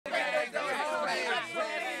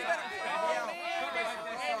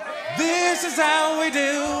This is how we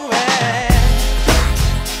do it.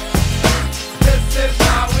 This is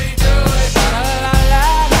how we do it. La, la, la,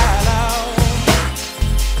 la, la.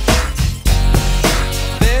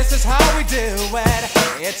 This is how we do it.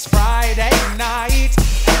 It's Friday night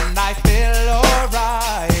and I feel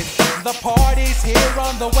alright. The party's here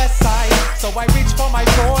on the west side, so I reach for my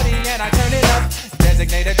 40 and I turn it up.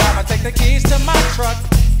 Designated driver, take the keys to my truck.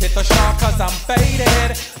 Hit the shop cause I'm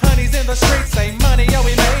faded. Honey's in the streets, say money, yo,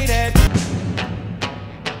 we made it.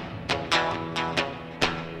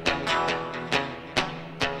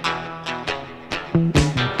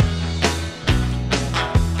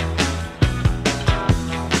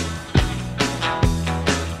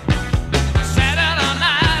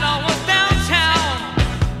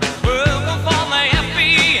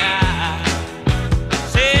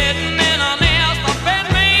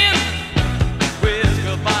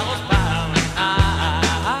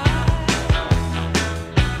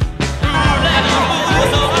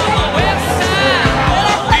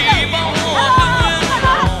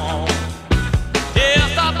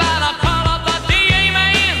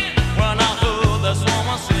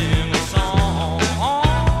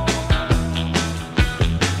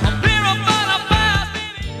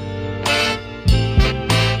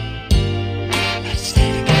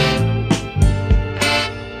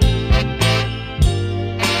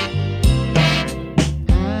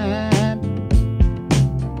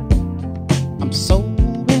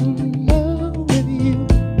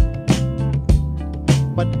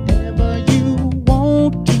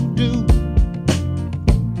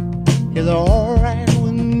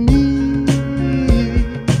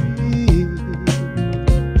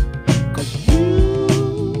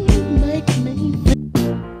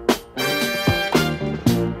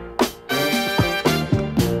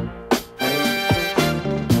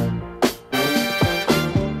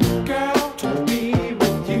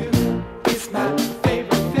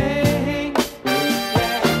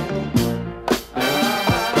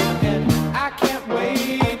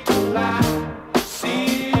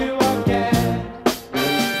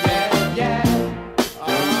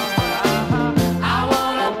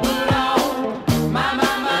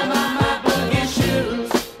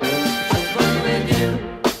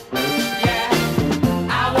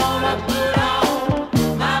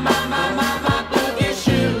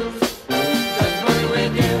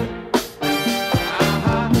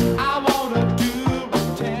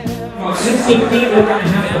 We're going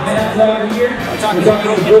to have the Benetar here. We're talking about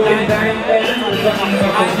the Brooklyn Band. We're talking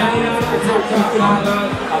about the China. We're talking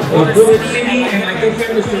about Brooklyn City. And my good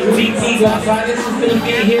friend Mr. Luigi Gonzalez is going to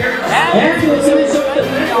be here. And we'll finish up the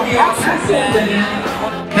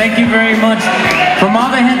Thank you very much. From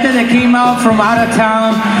all the gente that came out from out of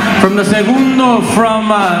town, from the Segundo,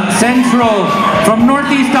 from Central, from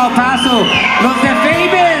Northeast El Paso, los de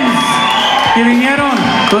Fabens que vinieron,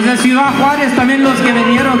 los de Ciudad Juárez, también los que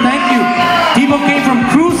vinieron, thank you. People came from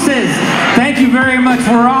Cruces, thank you very much.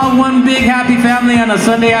 We're all one big happy family on a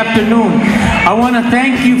Sunday afternoon. I want to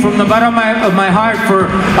thank you from the bottom of my heart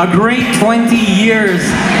for a great 20 years,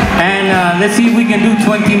 and let's see if we can do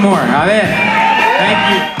 20 more. A ver, thank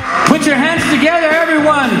you. Put your hands together,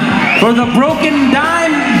 everyone, for the Broken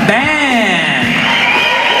Dime Band.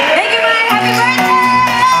 Thank you, man. Happy birthday!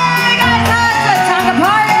 Guys, let's talk a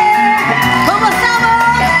party. Vamos,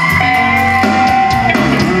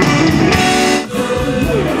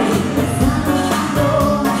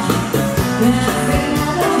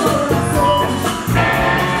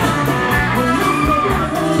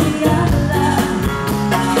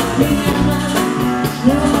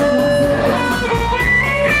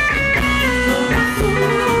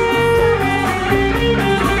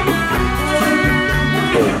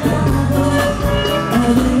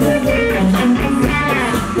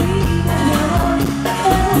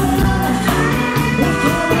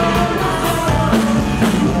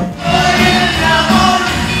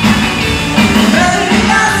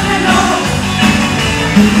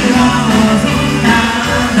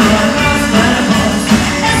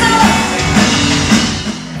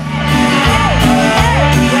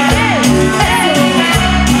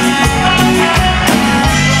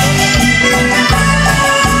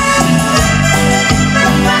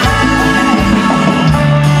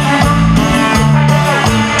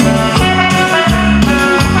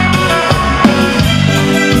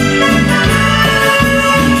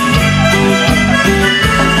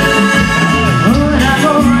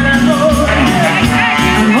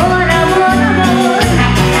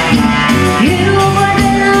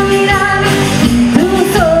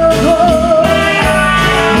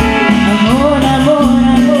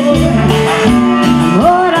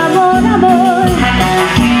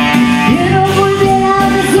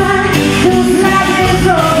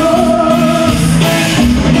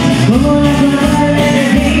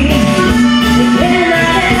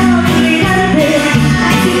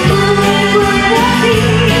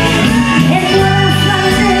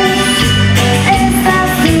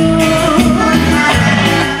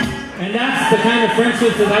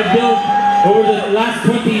 friendships that I've built over the last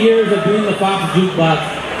 20 years of doing the Fox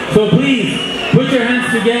Jukebox. So please, put your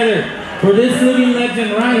hands together for this living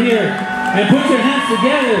legend right here. And put your hands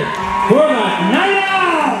together for the Night Out!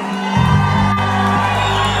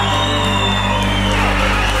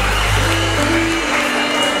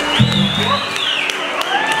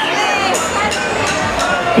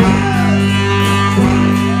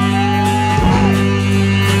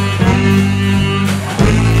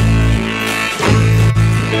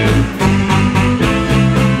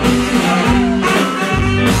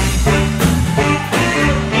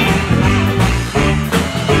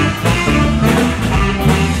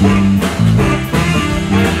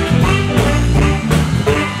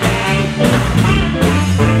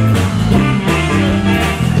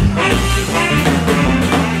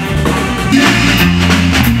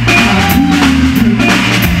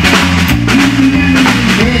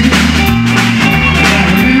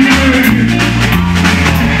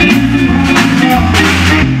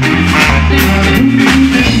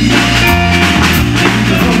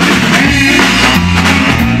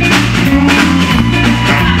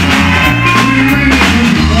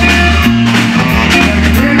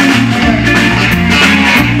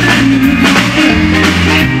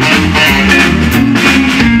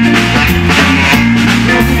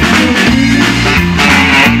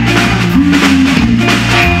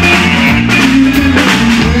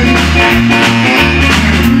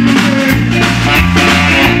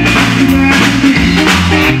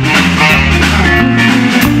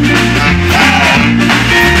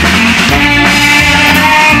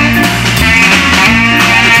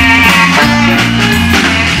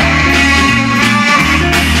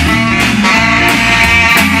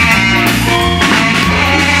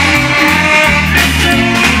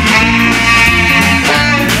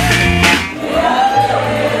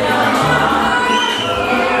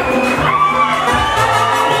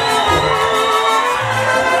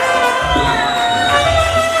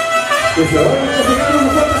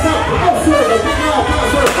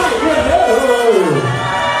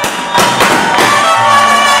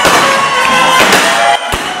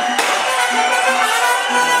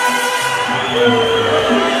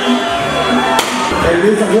 And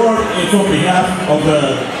this award is on behalf of the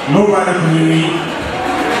lowrider community,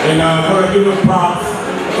 and I want to give a props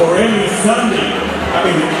for any Sunday. I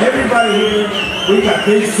mean, everybody here, we got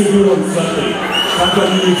things to do on Sunday.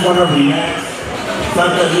 Sometimes you just want to relax.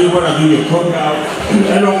 Sometimes you want to do your cookout.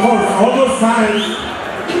 And of course, all those times,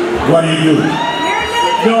 what do?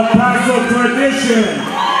 The Paso tradition.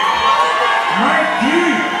 Mike G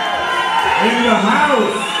in the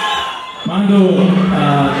house. Mondo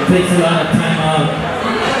takes a lot of time out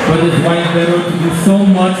with his wife Guerrero to do so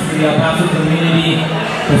much for the El Paso community,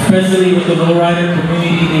 especially with the lowrider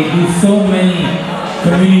community. They do so many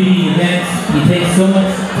community events. He takes so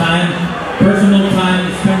much time, personal time.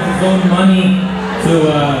 He spends his own money to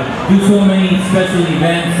do so many special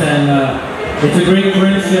events, and it's a great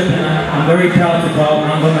friendship, and I'm very proud to call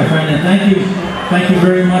Mondo my friend. And thank you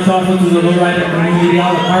very much also to the lowrider community,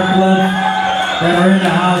 all the car clubs that are in the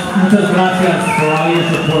house. Muchas gracias for all your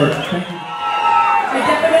support. Thank you. I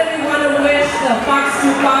definitely want to wish the Fox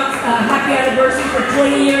Jukebox a happy anniversary for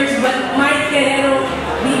 20 years, but Mike Guerrero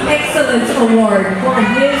the Excellence Award for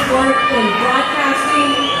his work in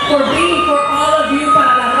broadcasting, for being for all of you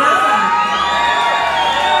para la raza.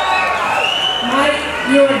 Mike,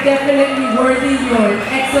 you are definitely worthy. You are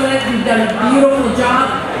excellent. You've done a beautiful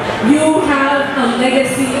job. You have a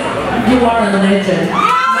legacy. You are a legend.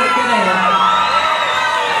 Mike Guerrero.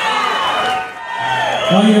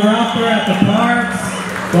 While you're out there at the parks,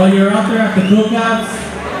 while you're out there at the cookouts,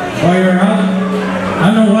 while you're out,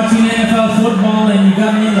 I don't know, watching NFL football and you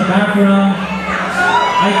got me in the background,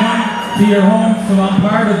 I come to your home, so I'm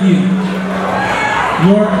part of you.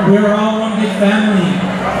 We're all one big family,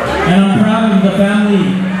 and I'm proud of the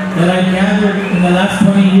family that I've gathered in the last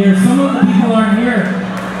 20 years. Some of the people aren't here,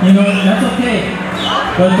 you know, that's okay.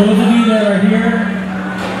 But those of you that are here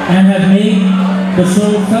and have made the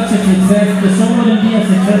show such a success, the show wouldn't be a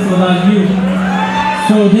success without you.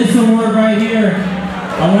 So this award right here,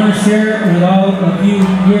 I want to share it with all of you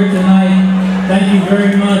here tonight. Thank you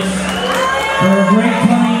very much for a great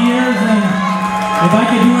 20 years, and if I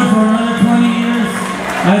could do it for another 20 years,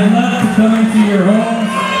 I'd love to come into your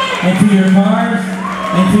homes, into your cars,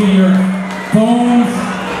 into your phones,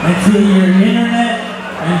 into your internet,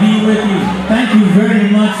 and be with you. Thank you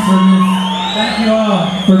very much for this. Thank you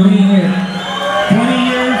all for being here.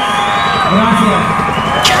 20 years, gracias.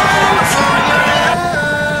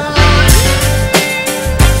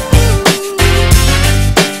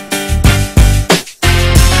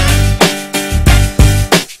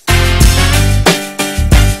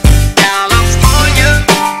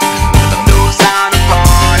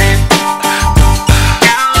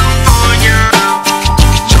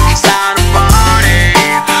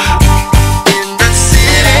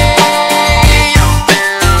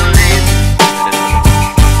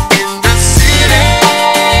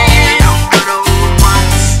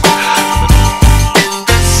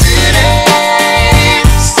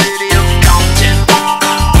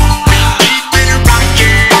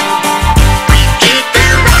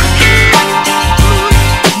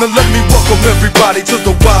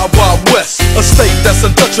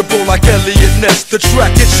 untouchable like Elliot Ness. The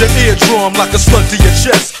track hits your eardrum like a slug to your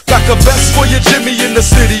chest. Back a vest for your Jimmy in the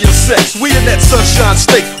city of sex. We in that sunshine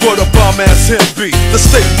state where the bomb ass him be. The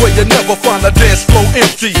state where you never find a dance floor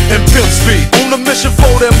empty and pimp speed. On a mission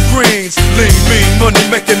for them greens. Lean, mean, money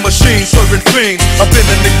making machines, serving fiends. I've been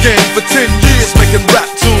in the game for 10 years making rap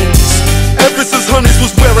tunes. Ever since Honeys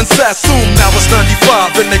was wearing Sassoon. Now it's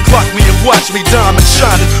 95 and they clock me and watch me diamond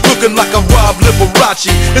shining, looking like a Rob Liberace.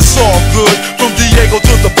 It's all good from Diego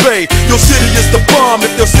to the Bay. Your city is the bomb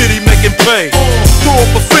if your city making pay. Throw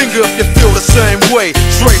up a finger if you feel the same way.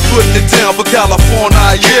 Straight putting it down for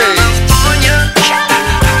California, yeah.